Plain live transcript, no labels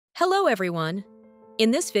Hello everyone!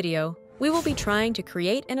 In this video, we will be trying to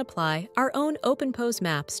create and apply our own OpenPose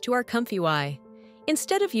maps to our ComfyUI,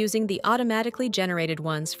 instead of using the automatically generated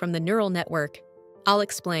ones from the neural network. I'll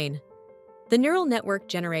explain. The neural network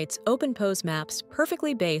generates OpenPose maps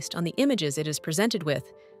perfectly based on the images it is presented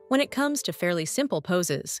with when it comes to fairly simple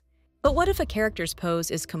poses. But what if a character's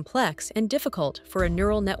pose is complex and difficult for a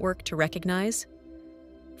neural network to recognize?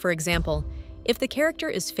 For example, if the character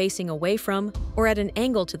is facing away from or at an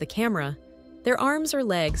angle to the camera, their arms or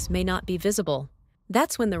legs may not be visible.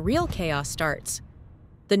 That's when the real chaos starts.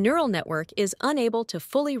 The neural network is unable to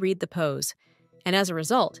fully read the pose, and as a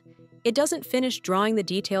result, it doesn't finish drawing the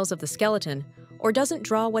details of the skeleton or doesn't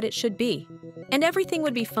draw what it should be. And everything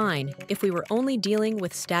would be fine if we were only dealing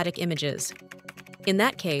with static images. In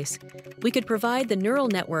that case, we could provide the neural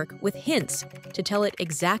network with hints to tell it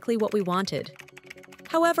exactly what we wanted.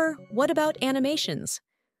 However, what about animations?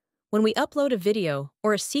 When we upload a video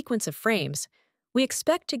or a sequence of frames, we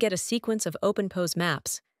expect to get a sequence of OpenPose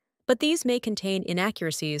maps, but these may contain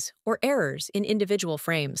inaccuracies or errors in individual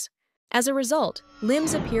frames. As a result,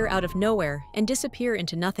 limbs appear out of nowhere and disappear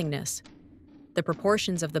into nothingness. The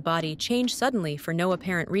proportions of the body change suddenly for no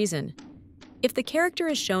apparent reason. If the character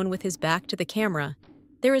is shown with his back to the camera,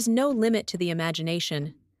 there is no limit to the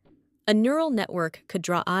imagination. A neural network could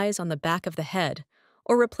draw eyes on the back of the head,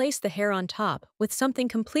 or replace the hair on top with something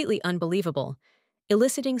completely unbelievable,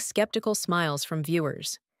 eliciting skeptical smiles from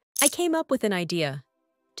viewers. I came up with an idea: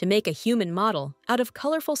 to make a human model out of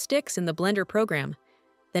colorful sticks in the Blender program,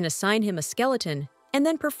 then assign him a skeleton, and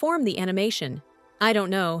then perform the animation. I don't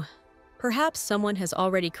know. Perhaps someone has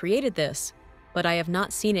already created this, but I have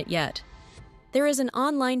not seen it yet. There is an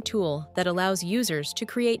online tool that allows users to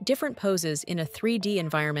create different poses in a 3D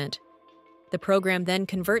environment. The program then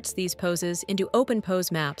converts these poses into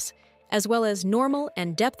OpenPose maps, as well as normal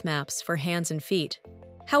and depth maps for hands and feet.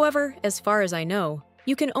 However, as far as I know,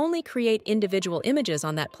 you can only create individual images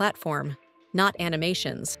on that platform, not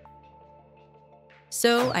animations.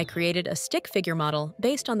 So I created a stick figure model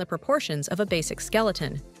based on the proportions of a basic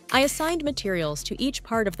skeleton. I assigned materials to each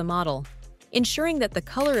part of the model, ensuring that the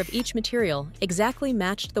color of each material exactly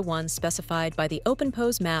matched the one specified by the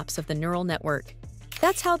OpenPose maps of the neural network.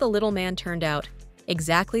 That's how the little man turned out,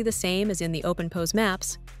 exactly the same as in the OpenPose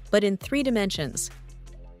maps, but in 3 dimensions.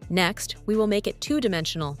 Next, we will make it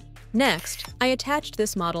 2-dimensional. Next, I attached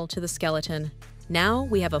this model to the skeleton. Now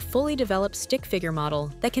we have a fully developed stick figure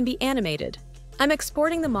model that can be animated. I'm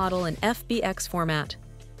exporting the model in FBX format.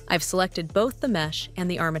 I've selected both the mesh and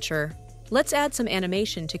the armature. Let's add some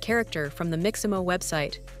animation to character from the Mixamo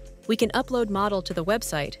website. We can upload model to the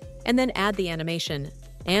website and then add the animation.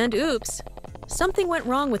 And oops! Something went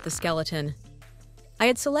wrong with the skeleton. I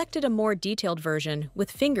had selected a more detailed version with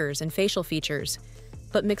fingers and facial features,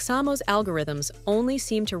 but Mixamo's algorithms only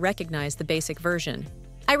seem to recognize the basic version.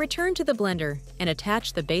 I returned to the Blender and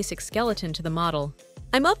attached the basic skeleton to the model.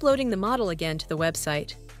 I'm uploading the model again to the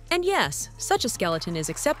website. And yes, such a skeleton is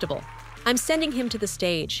acceptable. I'm sending him to the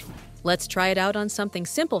stage. Let's try it out on something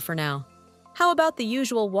simple for now. How about the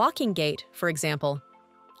usual walking gait, for example?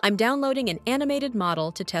 I'm downloading an animated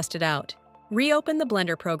model to test it out. Reopen the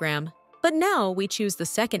Blender program, but now we choose the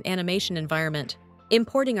second animation environment,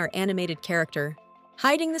 importing our animated character,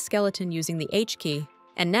 hiding the skeleton using the H key,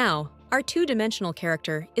 and now our 2-dimensional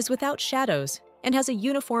character is without shadows and has a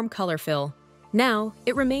uniform color fill. Now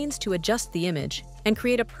it remains to adjust the image and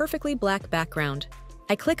create a perfectly black background.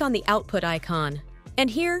 I click on the output icon, and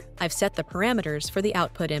here I've set the parameters for the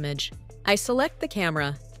output image. I select the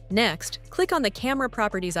camera. Next, click on the camera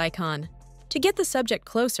properties icon. To get the subject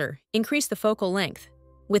closer, increase the focal length.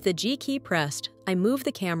 With the G key pressed, I move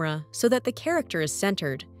the camera so that the character is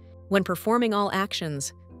centered. When performing all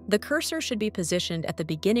actions, the cursor should be positioned at the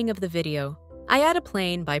beginning of the video. I add a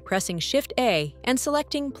plane by pressing Shift-A and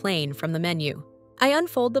selecting Plane from the menu. I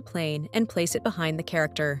unfold the plane and place it behind the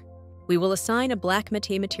character. We will assign a black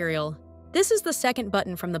matte material. This is the second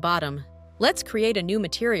button from the bottom. Let's create a new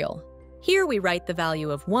material. Here we write the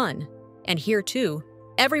value of 1, and here too.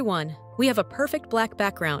 Everyone, we have a perfect black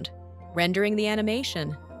background. Rendering the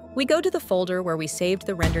animation. We go to the folder where we saved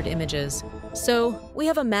the rendered images. So, we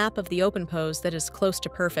have a map of the OpenPose that is close to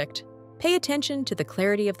perfect. Pay attention to the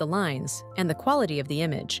clarity of the lines and the quality of the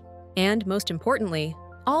image. And most importantly,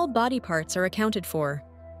 all body parts are accounted for.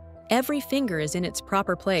 Every finger is in its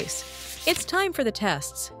proper place. It's time for the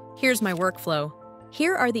tests. Here's my workflow.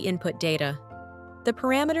 Here are the input data, the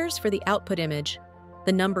parameters for the output image,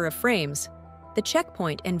 the number of frames, the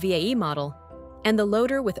checkpoint and VAE model, and the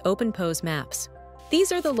loader with OpenPose maps.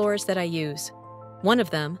 These are the LoRAs that I use. One of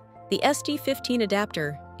them, the SD15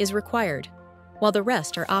 adapter, is required, while the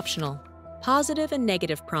rest are optional. positive and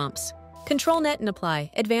negative prompts. ControlNet and apply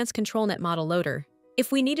Advanced ControlNet Model Loader.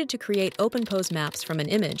 If we needed to create OpenPose maps from an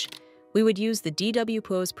image, we would use the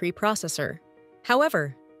DWPose preprocessor.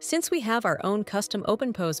 However, since we have our own custom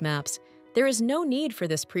OpenPose maps, there is no need for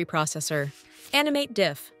this preprocessor.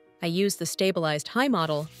 AnimateDiff. I use the stabilized high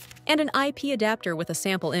model and an IP adapter with a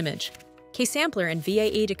sample image. K-sampler and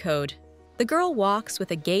VAE decode. The girl walks with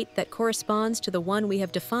a gait that corresponds to the one we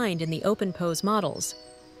have defined in the OpenPose models.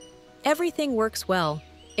 Everything works well,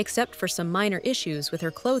 except for some minor issues with her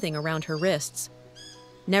clothing around her wrists.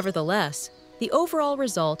 Nevertheless, the overall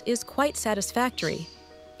result is quite satisfactory,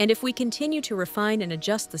 and if we continue to refine and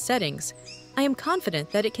adjust the settings, I am confident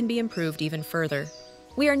that it can be improved even further.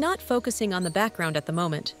 We are not focusing on the background at the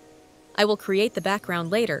moment. I will create the background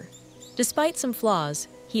later. Despite some flaws,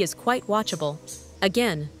 he is quite watchable.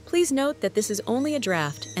 Again, please note that this is only a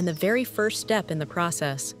draft and the very first step in the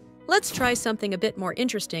process. Let's try something a bit more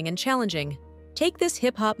interesting and challenging. Take this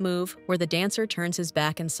hip-hop move where the dancer turns his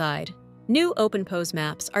back and side. New OpenPose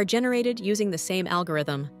maps are generated using the same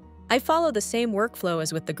algorithm. I follow the same workflow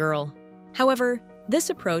as with the girl. However, this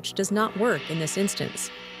approach does not work in this instance.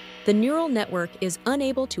 The neural network is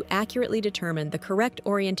unable to accurately determine the correct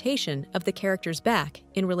orientation of the character's back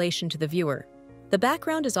in relation to the viewer. The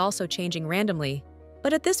background is also changing randomly,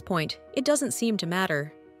 but at this point, it doesn't seem to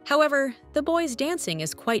matter. However, the boy's dancing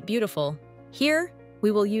is quite beautiful. Here,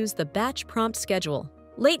 we will use the batch prompt schedule,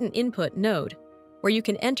 latent input node, where you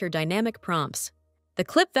can enter dynamic prompts. The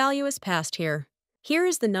clip value is passed here. Here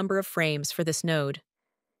is the number of frames for this node.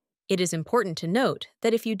 It is important to note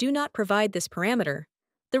that if you do not provide this parameter,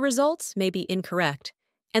 the results may be incorrect,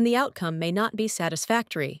 and the outcome may not be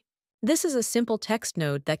satisfactory. This is a simple text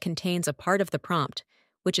node that contains a part of the prompt,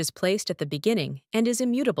 which is placed at the beginning and is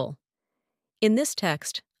immutable. In this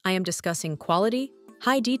text, I am discussing quality,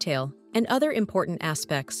 high detail, and other important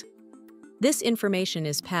aspects. This information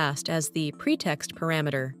is passed as the pretext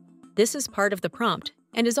parameter. This is part of the prompt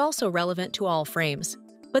and is also relevant to all frames.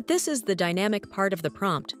 But this is the dynamic part of the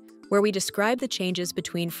prompt, where we describe the changes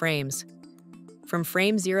between frames. From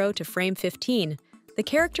frame 0 to frame 15, the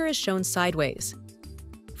character is shown sideways.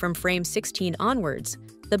 From frame 16 onwards,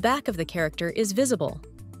 the back of the character is visible.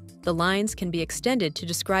 The lines can be extended to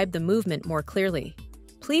describe the movement more clearly.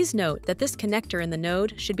 Please note that this connector in the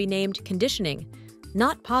node should be named conditioning,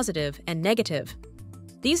 not positive and negative.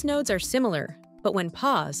 These nodes are similar, but when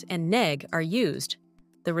pos and neg are used,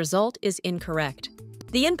 the result is incorrect.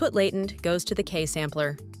 The input latent goes to the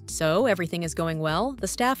K-sampler. So everything is going well, the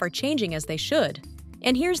staff are changing as they should.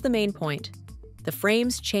 And here's the main point. The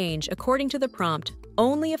frames change according to the prompt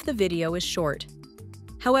only if the video is short.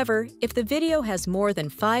 However, if the video has more than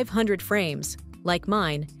 500 frames, like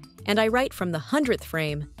mine, and I write from the 100th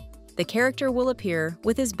frame, the character will appear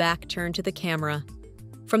with his back turned to the camera.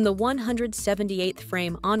 From the 178th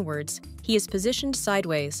frame onwards, he is positioned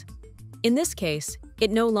sideways. In this case,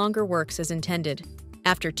 it no longer works as intended.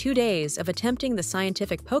 After 2 days of attempting the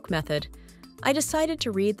scientific poke method, I decided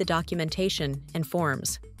to read the documentation and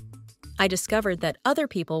forums. I discovered that other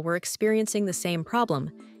people were experiencing the same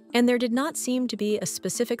problem, and there did not seem to be a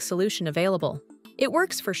specific solution available. It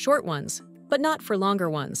works for short ones, but not for longer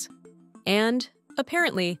ones. And,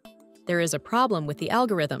 apparently, there is a problem with the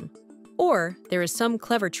algorithm, or there is some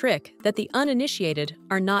clever trick that the uninitiated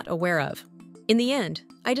are not aware of. In the end,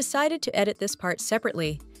 I decided to edit this part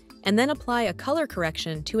separately and then apply a color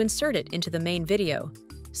correction to insert it into the main video,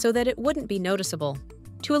 so that it wouldn't be noticeable.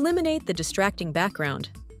 To eliminate the distracting background,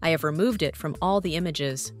 I have removed it from all the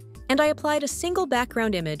images, and I applied a single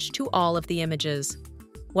background image to all of the images.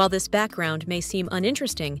 While this background may seem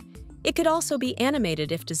uninteresting, it could also be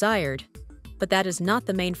animated if desired, but that is not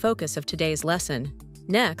the main focus of today's lesson.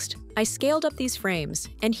 Next, I scaled up these frames,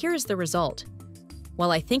 and here is the result.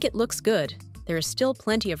 While I think it looks good, there is still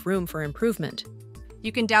plenty of room for improvement.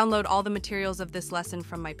 You can download all the materials of this lesson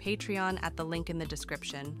from my Patreon at the link in the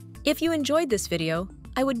description. If you enjoyed this video,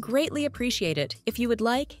 I would greatly appreciate it if you would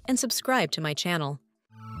like and subscribe to my channel.